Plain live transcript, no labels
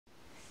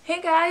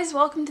Hey guys,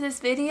 welcome to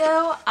this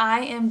video. I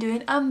am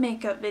doing a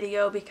makeup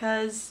video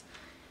because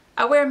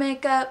I wear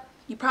makeup.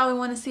 You probably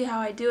want to see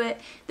how I do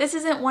it. This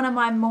isn't one of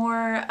my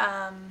more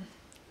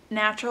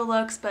natural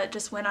looks, but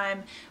just when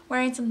I'm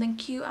wearing something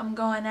cute, I'm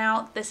going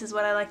out, this is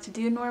what I like to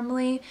do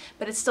normally.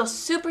 But it's still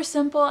super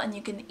simple and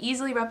you can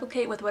easily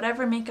replicate with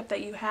whatever makeup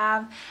that you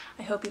have.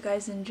 I hope you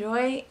guys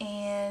enjoy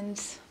and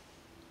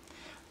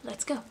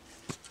let's go.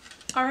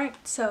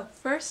 Alright, so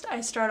first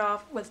I start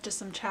off with just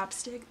some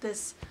chapstick.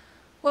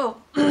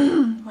 Whoa,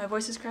 my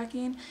voice is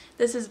cracking.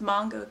 This is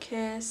Mongo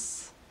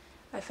Kiss.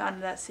 I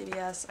found it at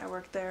CVS. I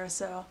worked there,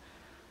 so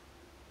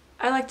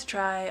I like to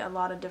try a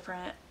lot of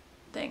different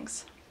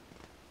things.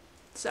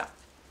 So,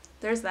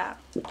 there's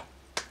that.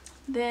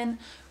 Then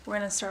we're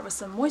going to start with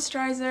some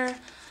moisturizer.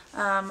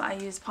 I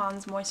use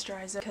Pond's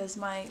moisturizer because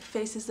my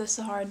face is the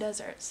Sahara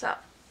Desert. So,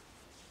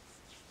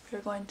 we're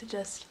going to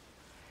just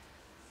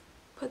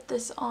put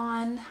this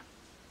on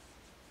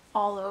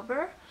all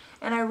over.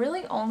 And I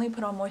really only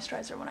put on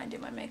moisturizer when I do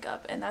my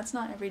makeup, and that's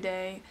not every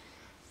day.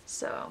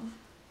 So,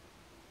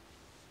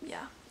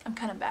 yeah, I'm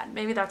kind of bad.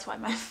 Maybe that's why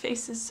my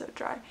face is so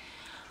dry.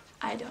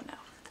 I don't know.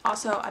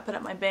 Also, I put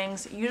up my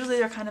bangs. Usually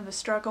they're kind of a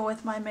struggle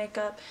with my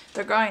makeup.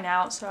 They're growing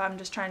out, so I'm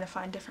just trying to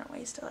find different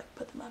ways to like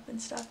put them up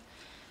and stuff.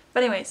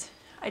 But anyways,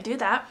 I do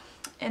that.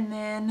 And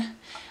then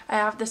I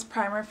have this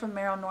primer from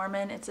Merle.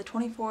 It's a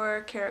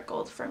 24 karat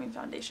gold firming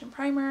foundation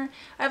primer.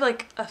 I have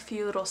like a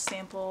few little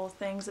sample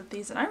things of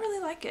these and I really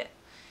like it.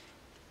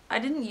 I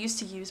didn't used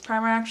to use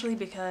primer actually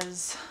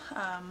because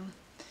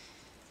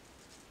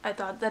I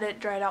thought that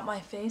it dried out my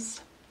face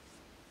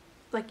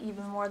like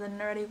even more than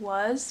it already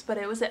was, but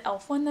it was the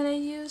e.l.f. one that I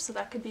used, so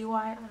that could be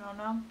why, I don't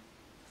know.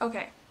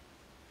 Okay,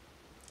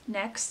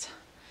 next,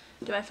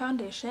 do my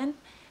foundation.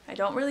 I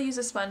don't really use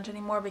a sponge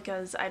anymore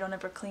because I don't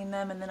ever clean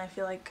them and then I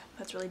feel like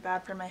that's really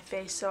bad for my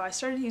face, so I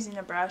started using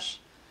a brush,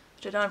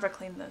 which I don't ever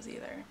clean those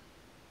either.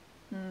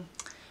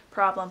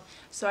 Problem.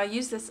 So I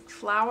use this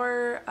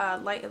Flower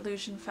Light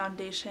Illusion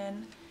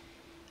foundation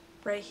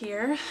right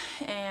here,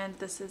 and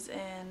this is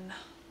in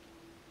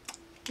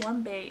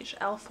Warm Beige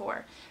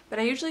L4. But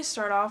I usually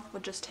start off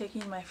with just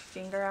taking my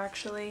finger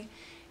actually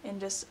and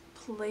just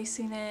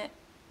placing it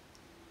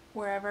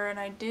wherever, and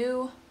I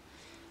do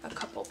a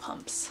couple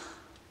pumps.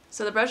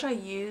 So the brush I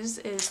use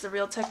is the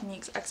Real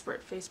Techniques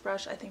Expert Face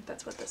Brush. I think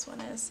that's what this one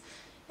is.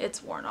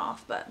 It's worn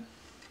off, but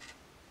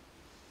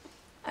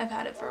I've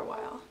had it for a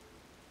while.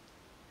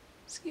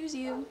 Excuse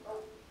you.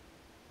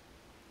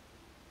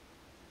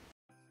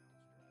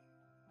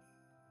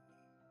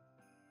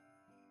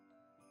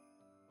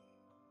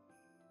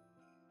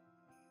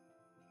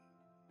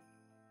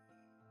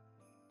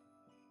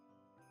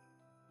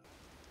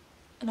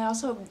 And I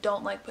also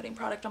don't like putting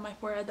product on my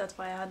forehead. That's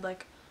why I had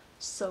like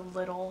so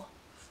little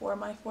for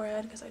my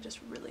forehead, because I just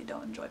really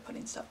don't enjoy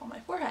putting stuff on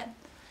my forehead.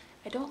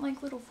 I don't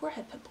like little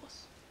forehead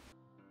pimples.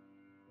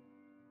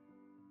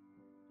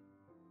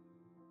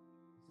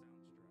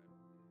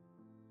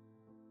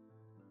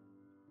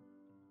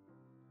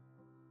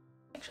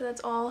 Make sure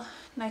that's all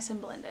nice and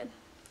blended.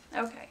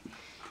 Okay,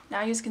 now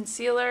I use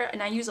concealer,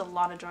 and I use a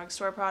lot of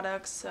drugstore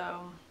products,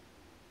 so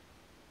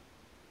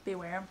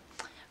beware.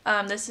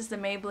 This is the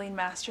Maybelline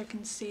Master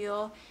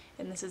Conceal,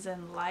 and this is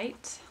in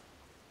Light.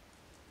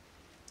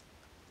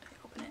 Let me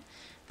open it.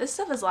 This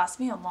stuff has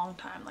lasted me a long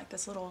time, like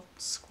this little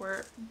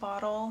squirt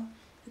bottle.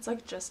 It's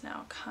like just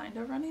now kind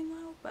of running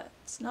low, but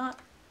it's not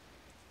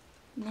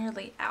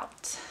nearly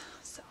out.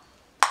 So,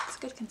 it's a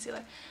good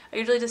concealer. I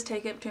usually just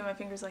take it between my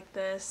fingers like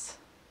this,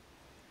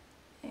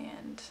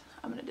 and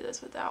I'm going to do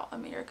this without a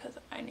mirror because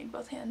I need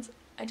both hands.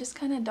 I just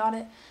kind of dot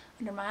it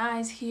under my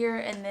eyes here,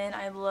 and then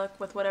I look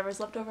with whatever's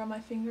left over on my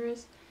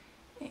fingers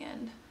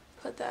and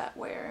put that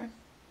where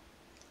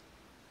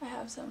I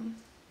have some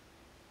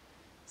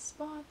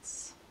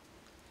spots.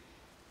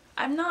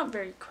 I'm not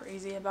very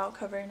crazy about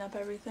covering up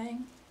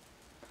everything.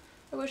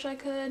 I wish I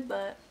could,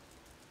 but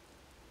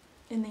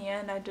in the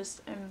end I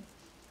just am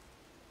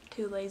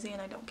too lazy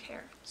and I don't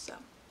care, so.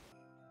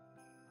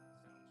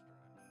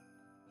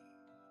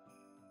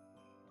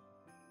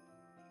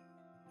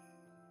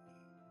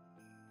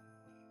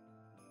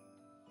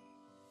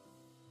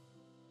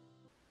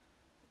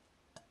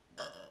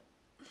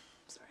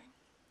 Sorry,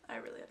 I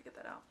really had to get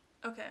that out.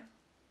 Okay,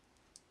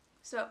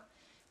 so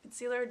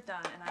concealer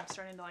done, and I'm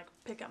starting to like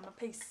pick up my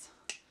pace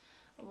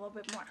a little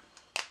bit more.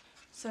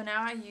 So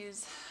now I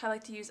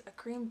like to use a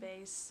cream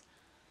base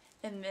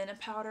and then a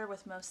powder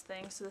with most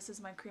things. So this is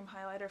my cream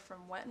highlighter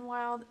from Wet n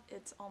Wild.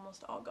 It's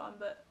almost all gone,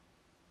 but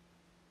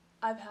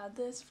I've had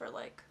this for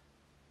like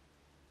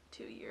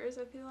 2 years,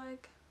 I feel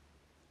like.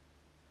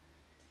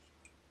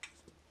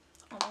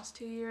 Almost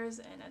 2 years,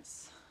 and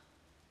it's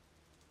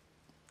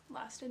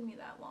lasted me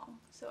that long.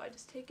 So I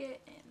just take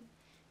it and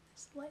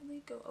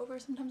slightly go over.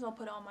 Sometimes I'll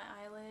put it on my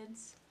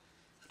eyelids,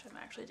 which I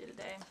might actually do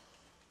today.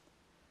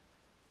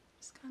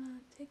 Just kind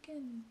of take it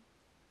and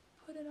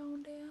put it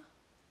on there.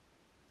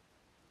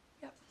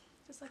 Yep,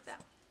 just like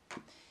that.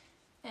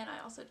 And I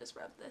also just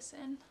rub this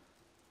in.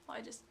 Well,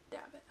 I just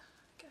dab it,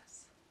 I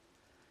guess.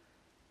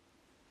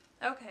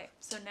 Okay,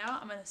 so now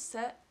I'm going to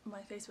set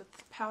my face with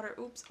powder.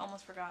 Oops,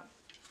 almost forgot.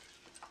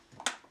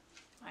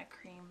 My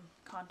cream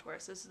contour.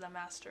 So this is the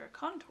Master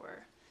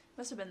Contour.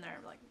 Must have been their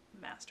like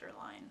master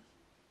line.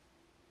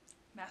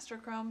 Master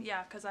Chrome?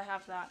 Yeah, because I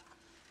have that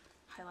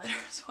highlighter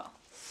as well.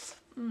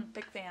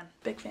 Big fan.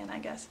 Big fan, I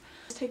guess.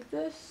 Just take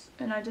this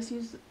and I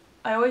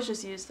always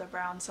just use the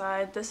brown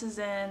side. This is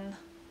in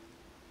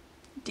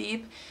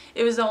Deep.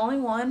 It was the only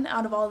one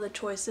out of all the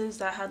choices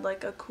that had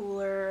like a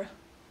cooler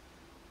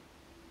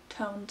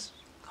toned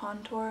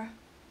contour.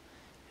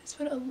 Just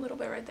put a little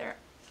bit right there.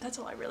 That's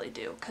all I really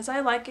do because I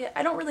like it.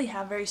 I don't really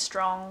have very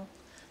strong,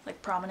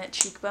 like prominent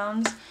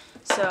cheekbones,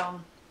 so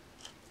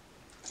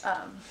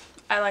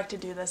I like to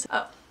do this.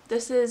 Oh,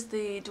 this is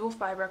the Dual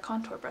Fiber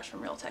Contour Brush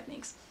from Real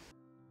Techniques.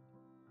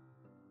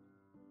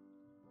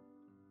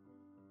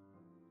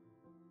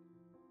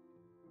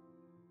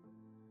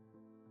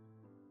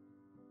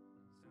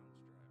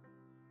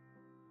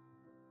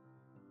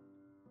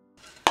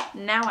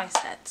 Now I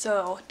set.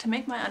 So to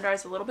make my under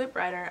eyes a little bit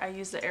brighter, I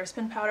use the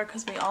Airspun powder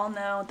because we all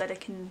know that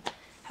it can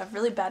have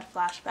really bad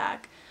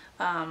flashback.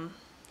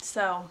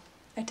 So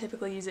I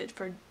typically use it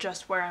for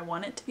just where I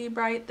want it to be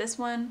bright. This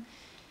one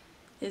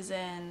is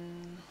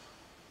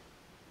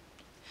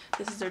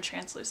this is their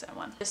translucent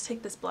one. Just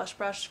take this blush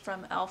brush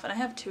from e.l.f. and I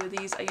have two of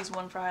these. I use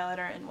one for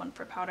highlighter and one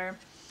for powder.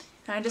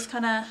 And I just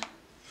kind of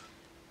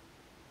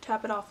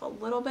tap it off a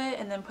little bit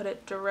and then put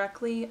it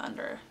directly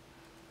under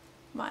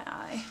my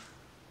eye.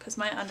 Because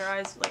my under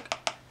eyes like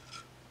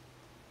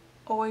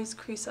always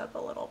crease up a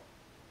little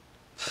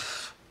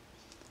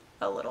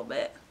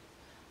bit.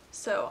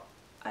 So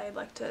I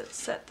like to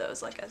set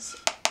those like as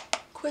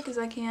quick as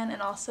I can,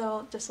 and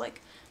also just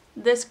like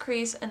this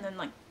crease and then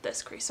like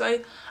this crease. So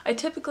I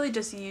typically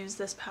just use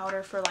this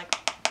powder for like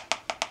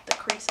the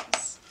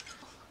creases.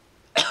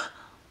 And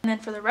then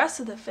for the rest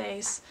of the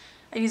face,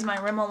 I use my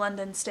Rimmel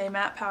London Stay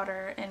Matte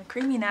powder in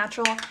Creamy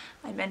Natural.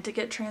 I meant to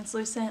get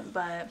translucent,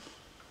 but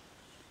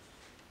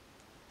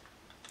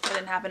that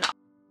didn't happen.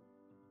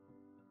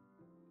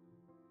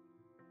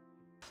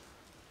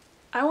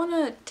 I want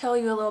to tell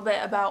you a little bit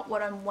about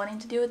what I'm wanting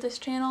to do with this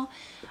channel.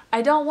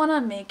 I don't want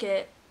to make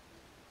it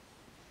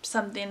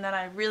something that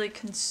I really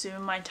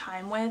consume my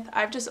time with.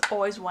 I've just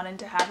always wanted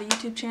to have a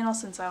YouTube channel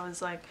since I was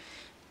like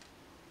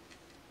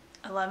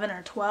 11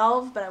 or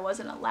 12, but I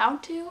wasn't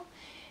allowed to.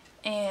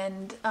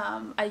 And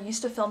I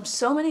used to film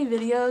so many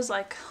videos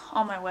like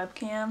on my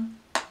webcam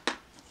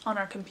on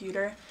our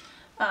computer.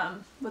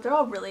 But they're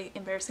all really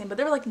embarrassing, but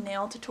they're like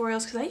nail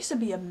tutorials because I used to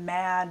be a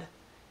mad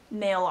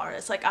nail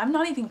artist. Like, I'm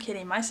not even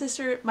kidding. My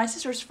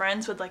sister's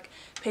friends would like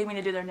pay me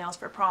to do their nails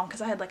for prom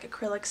because I had like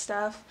acrylic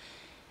stuff,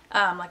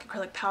 like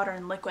acrylic powder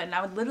and liquid, and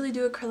I would literally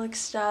do acrylic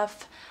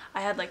stuff.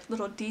 I had like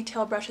little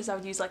detail brushes. I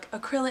would use like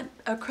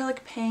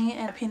acrylic paint,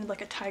 and I painted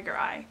like a tiger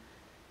eye.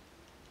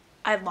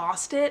 I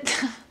lost it.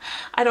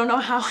 I don't know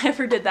how I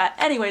ever did that.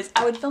 Anyways,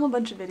 I would film a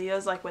bunch of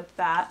videos like with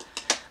that.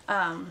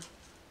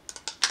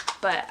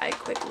 But I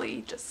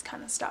quickly just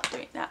kind of stopped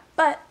doing that.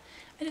 But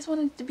I just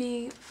wanted it to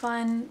be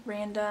fun,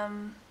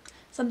 random,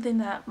 something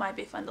that might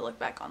be fun to look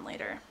back on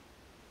later.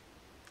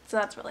 So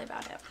that's really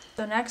about it.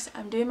 So next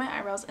I'm doing my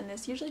eyebrows, and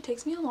this usually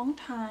takes me a long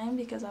time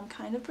because I'm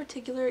kind of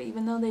particular.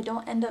 Even though they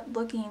don't end up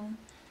looking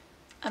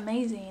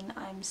amazing,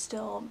 I'm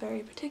still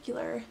very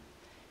particular.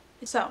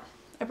 So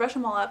I brush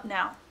them all up.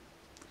 Now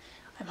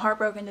I'm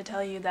heartbroken to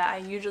tell you that I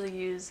usually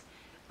use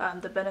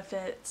the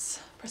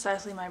Benefits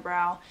Precisely My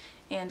Brow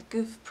and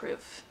Goof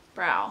Proof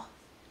Brow,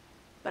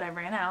 but I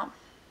ran out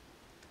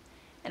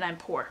and I'm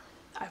poor.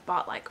 I've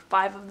bought like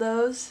 5 of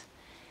those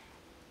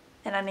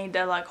and I need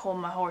to like hold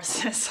my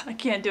horses. I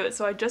can't do it.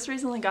 So I just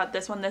recently got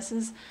this one. This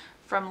is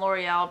from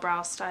L'Oreal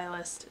Brow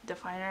Stylist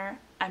Definer.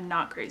 I'm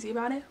not crazy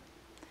about it,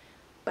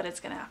 but it's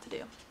gonna have to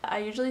do. I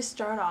usually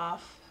start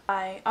off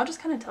I'll just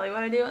kind of tell you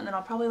what I do, and then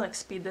I'll probably like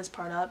speed this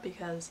part up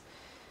because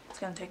it's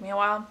gonna take me a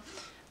while.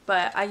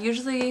 But I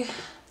usually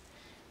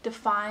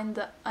define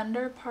the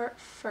under part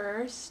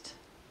first,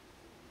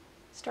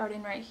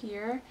 starting right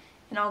here,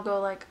 and I'll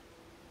go like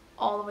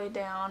all the way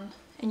down,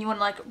 and you want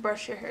to like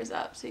brush your hairs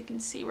up so you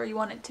can see where you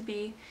want it to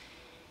be,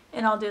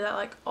 and I'll do that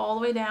like all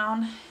the way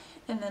down,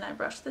 and then I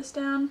brush this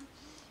down,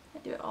 I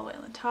do it all the way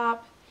on the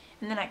top,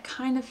 and then I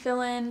kind of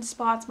fill in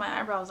spots. My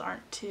eyebrows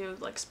aren't too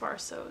like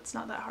sparse, so it's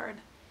not that hard,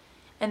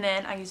 and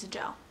then I use a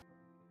gel.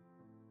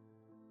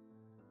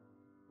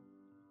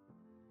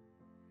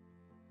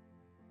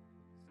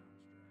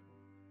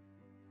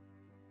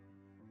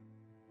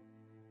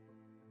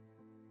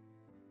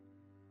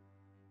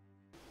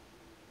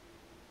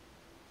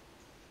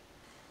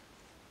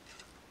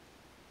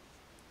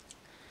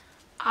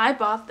 I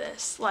bought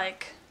this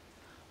like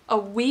a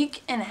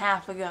week and a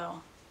half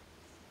ago.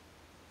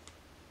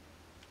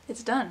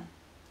 It's done.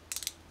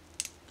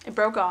 It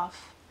broke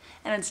off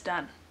and it's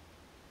done.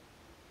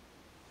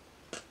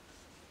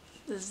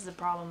 This is the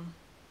problem.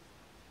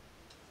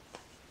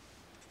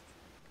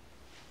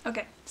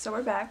 Okay, so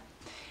we're back,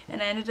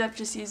 and I ended up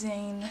just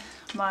using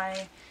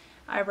my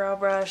eyebrow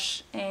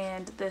brush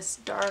and this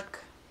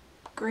dark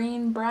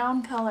green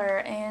brown color,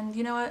 and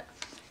you know what?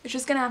 It's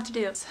just gonna have to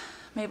do.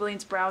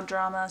 Maybelline's Brow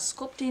Drama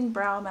Sculpting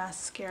Brow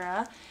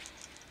Mascara.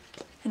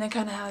 And it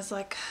kind of has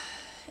like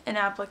an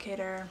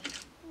applicator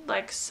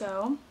like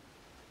so.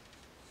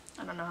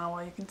 I don't know how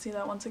well you can see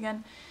that once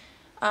again.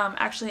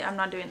 Actually, I'm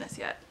not doing this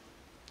yet.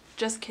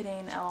 Just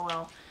kidding,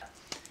 LOL.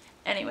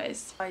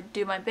 Anyways, I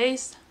do my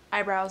base,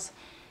 eyebrows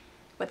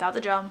without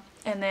the gel,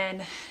 and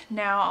then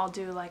now I'll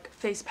do like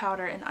face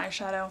powder and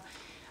eyeshadow.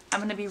 I'm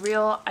gonna be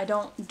real, I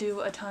don't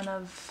do a ton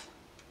of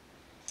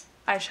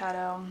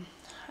eyeshadow.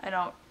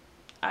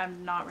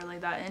 I'm not really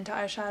that into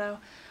eyeshadow.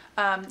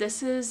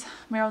 This is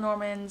Merle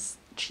Norman's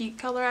cheek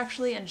color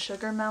actually in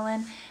Sugar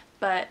Melon,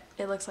 but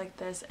it looks like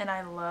this, and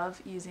I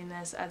love using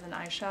this as an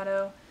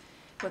eyeshadow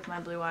with my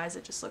blue eyes.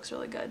 It just looks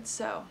really good.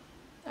 So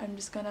I'm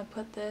just gonna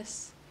put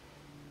this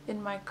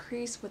in my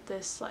crease with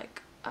this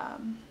like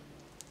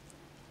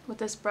with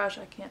this brush.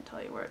 I can't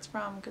tell you where it's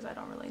from because I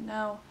don't really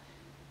know,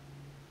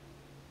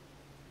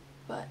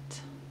 but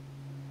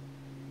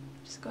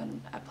I'm just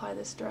going to apply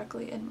this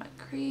directly in my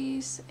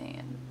crease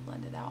and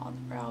blend it out on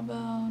the brow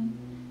bone.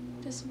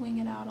 Just wing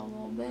it out a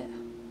little bit,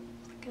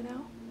 flick it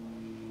out,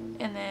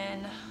 and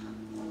then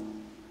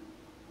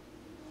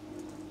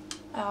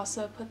I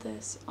also put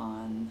this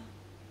on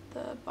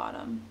the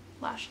bottom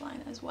lash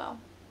line as well.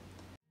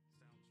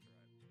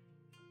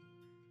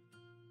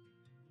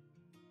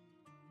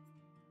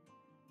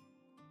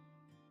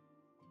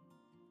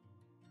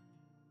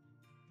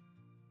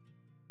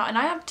 And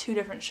I have two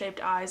different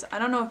shaped eyes. I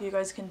don't know if you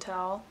guys can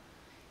tell.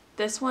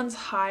 This one's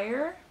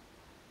higher,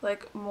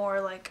 like more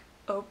like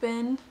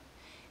open,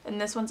 and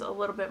this one's a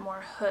little bit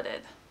more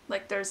hooded.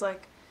 Like there's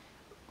like,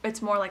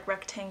 it's more like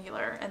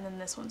rectangular, and then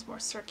this one's more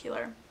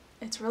circular.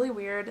 It's really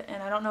weird,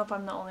 and I don't know if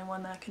I'm the only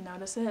one that can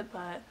notice it,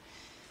 but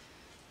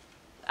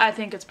I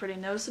think it's pretty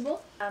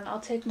noticeable.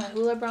 I'll take my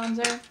Hoola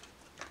Bronzer,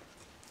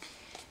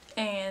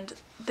 and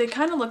they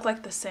kind of look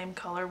like the same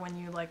color when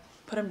you like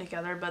put them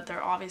together, but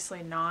they're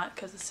obviously not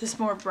because this is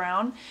more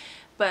brown.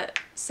 But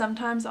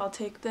sometimes I'll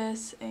take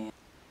this and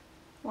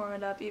warm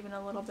it up even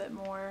a little bit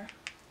more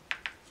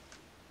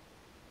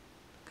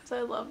because I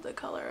love the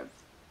color of...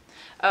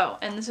 Oh,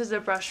 and this is a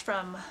brush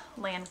from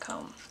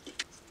Lancome.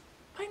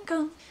 We're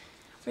going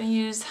to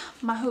use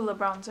my Hoola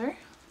Bronzer.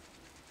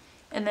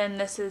 And then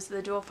this is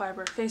the dual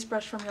fiber face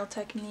brush from Real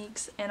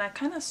Techniques, and I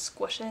kind of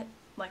squish it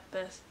like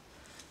this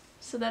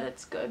so that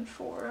it's good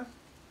for...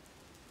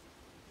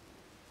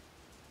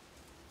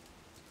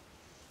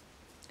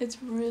 It's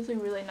really,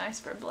 really nice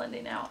for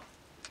blending out.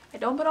 I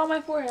don't put it on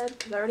my forehead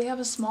because I already have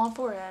a small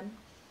forehead.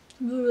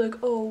 People are like,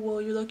 oh,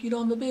 well, you're like, you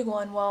don't have a big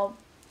one. Well,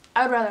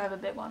 I'd rather have a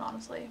big one,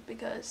 honestly,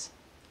 because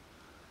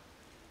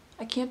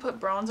I can't put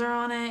bronzer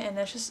on it, and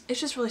it's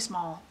just really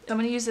small. So I'm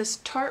going to use this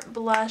Tarte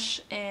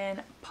blush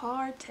in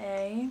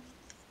Paaarty.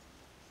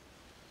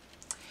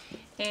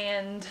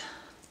 And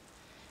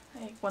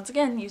I, once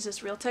again, use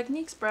this Real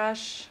Techniques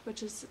brush,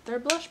 which is their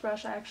blush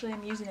brush. I actually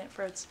am using it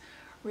for its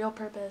real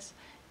purpose.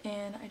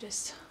 And I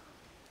just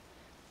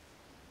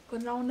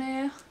put it on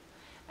there.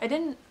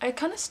 I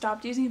kind of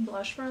stopped using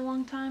blush for a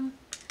long time.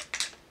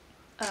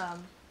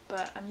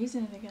 But I'm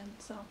using it again,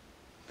 so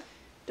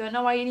don't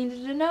know why you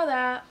needed to know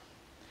that.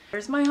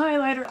 Here's my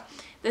highlighter.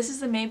 This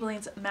is the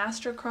Maybelline's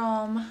Master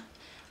Chrome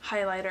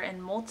highlighter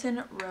in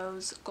Molten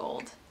Rose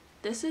Gold.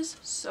 This is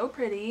so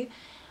pretty.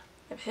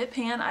 I've hit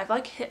pan. I've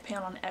like hit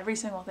pan on every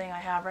single thing I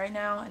have right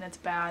now, and it's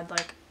bad.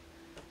 Like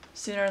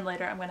sooner or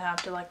later I'm gonna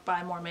have to like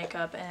buy more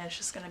makeup, and it's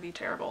just gonna be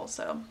terrible.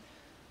 So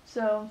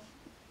I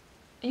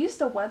used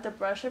to wet the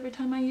brush every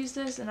time I use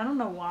this, and I don't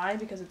know why,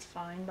 because it's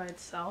fine by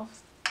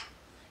itself.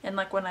 And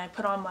like when I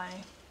put on my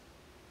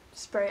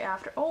spray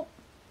after, oh,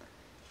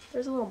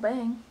 there's a little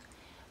bang.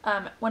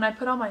 When I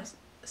put on my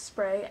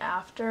spray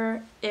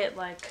after, it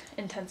like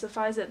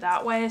intensifies it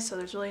that way, so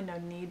there's really no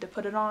need to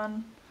put it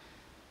on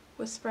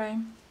with spray.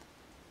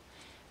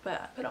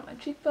 But I put on my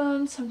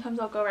cheekbones. Sometimes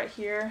I'll go right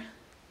here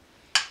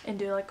and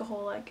do like a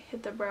whole like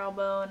hit the brow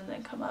bone and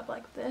then come up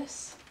like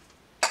this.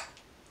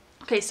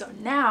 Okay, so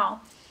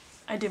now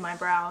I do my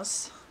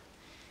brows,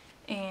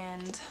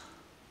 and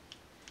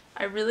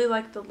I really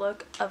like the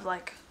look of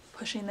like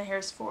pushing the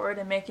hairs forward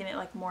and making it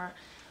like more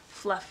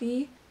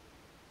fluffy.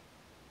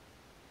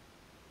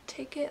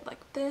 Take it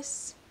like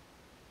this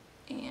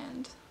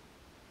and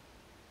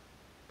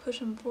push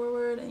them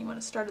forward, and you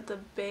want to start at the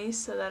base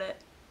so that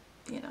it,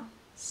 you know,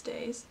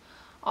 stays.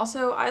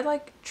 Also, I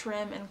like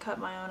trim and cut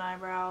my own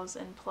eyebrows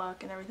and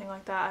pluck and everything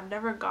like that. I've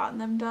never gotten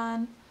them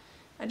done.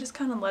 I just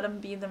kind of let them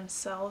be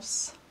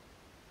themselves.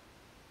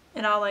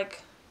 And I'll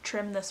like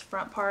trim this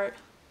front part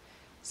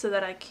so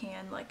that I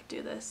can like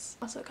do this.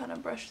 Also kind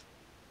of brush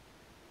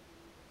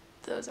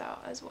those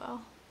out as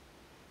well.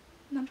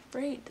 I'm not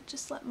afraid to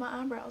just let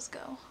my eyebrows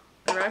go.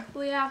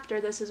 Directly after,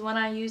 this is when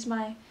I use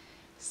my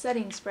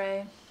setting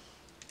spray.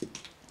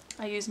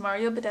 I use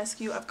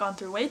Badescu. I've gone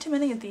through way too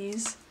many of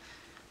these.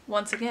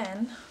 Once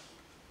again,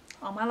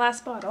 on my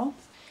last bottle.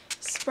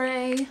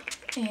 Spray,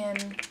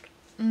 and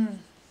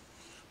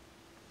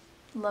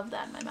love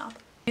that in my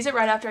mouth. Use it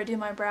right after I do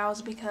my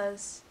brows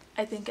because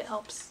I think it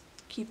helps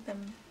keep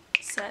them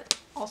set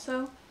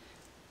also.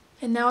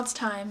 And now it's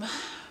time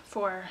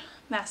for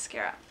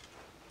mascara.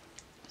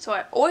 So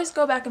I always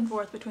go back and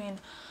forth between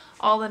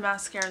all the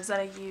mascaras that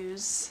I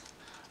use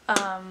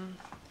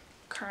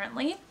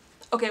currently.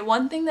 Okay,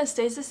 one thing that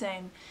stays the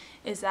same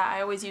is that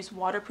I always use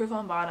waterproof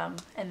on bottom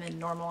and then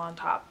normal on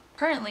top.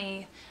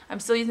 Currently, I'm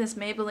still using this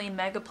Maybelline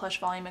Mega Plush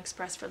Volume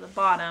Express for the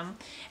bottom,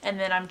 and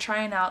then I'm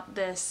trying out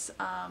this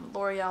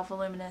L'Oreal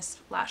Voluminous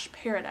Lash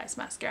Paradise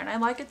mascara, and I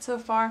like it so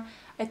far.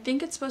 I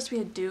think it's supposed to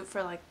be a dupe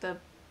for like the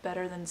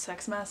Better Than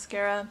Sex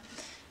mascara.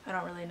 I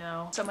don't really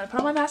know. So I'm going to put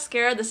on my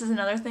mascara. This is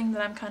another thing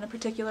that I'm kind of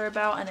particular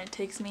about, and it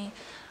takes me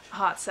a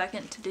hot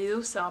second to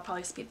do, so I'll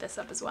probably speed this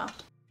up as well.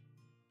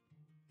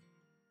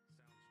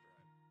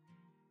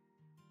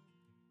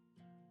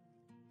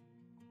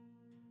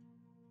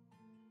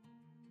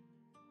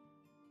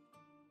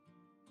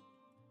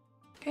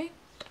 Okay,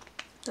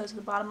 those are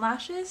the bottom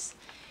lashes,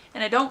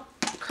 and I don't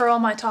curl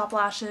my top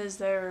lashes.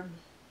 They're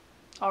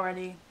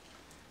already,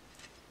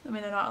 I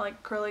mean, they're not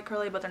like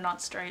curly, but they're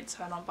not straight,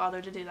 so I don't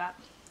bother to do that.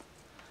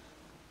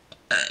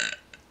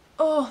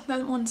 Oh,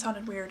 that one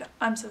sounded weird.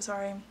 I'm so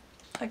sorry.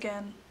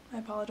 Again, I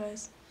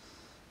apologize.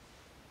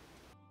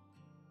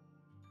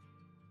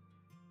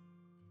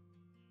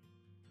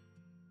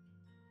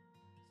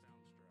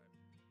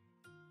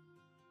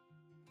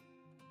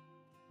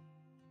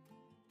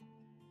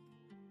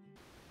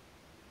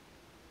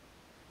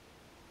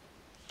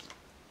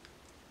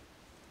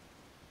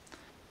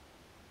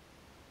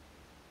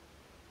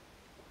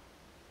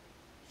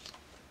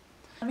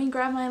 Let me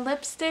grab my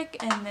lipstick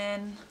and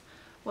then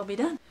we'll be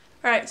done.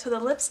 Alright, so the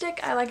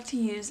lipstick I like to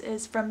use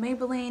is from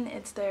Maybelline.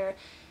 It's their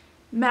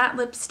matte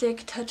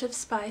lipstick Touch of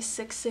Spice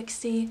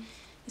 660.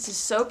 This is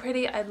so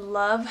pretty. I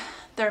love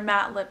their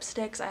matte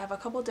lipsticks. I have a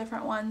couple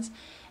different ones,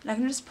 and I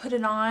can just put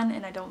it on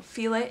and I don't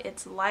feel it.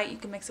 It's light. You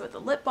can mix it with a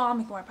lip balm.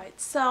 You can wear it by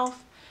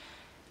itself.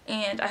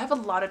 And I have a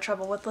lot of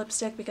trouble with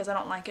lipstick because I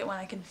don't like it when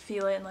I can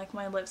feel it and like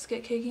my lips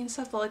get cakey and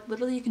stuff. But like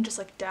literally you can just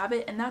like dab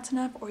it and that's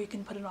enough, or you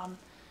can put it on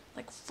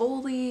like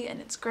fully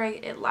and it's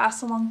great. It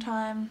lasts a long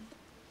time.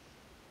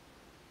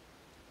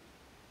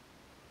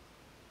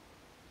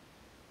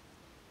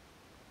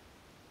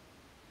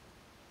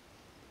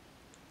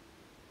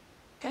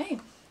 Okay,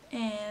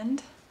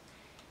 and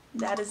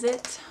that is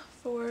it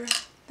for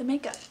the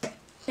makeup.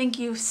 Thank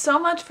you so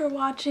much for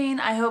watching.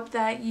 I hope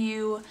that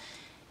you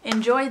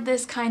enjoyed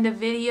this kind of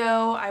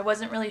video. I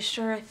wasn't really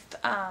sure if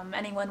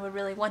anyone would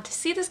really want to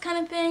see this kind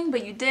of thing,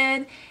 but you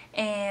did.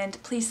 And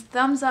please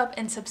thumbs up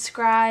and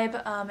subscribe.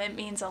 It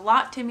means a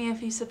lot to me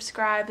if you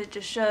subscribe. It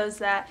just shows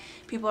that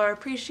people are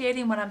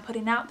appreciating what I'm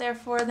putting out there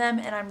for them,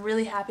 and I'm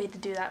really happy to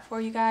do that for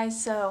you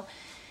guys. So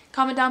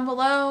comment down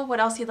below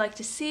what else you'd like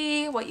to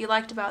see, what you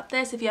liked about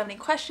this. If you have any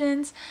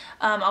questions,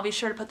 I'll be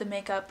sure to put the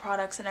makeup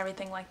products and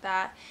everything like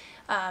that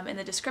in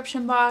the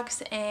description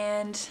box.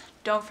 And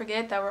don't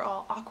forget that we're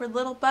all awkward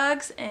little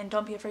bugs, and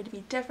don't be afraid to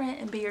be different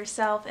and be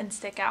yourself and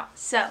stick out.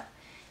 So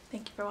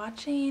thank you for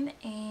watching,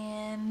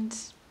 and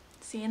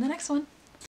see you in the next one.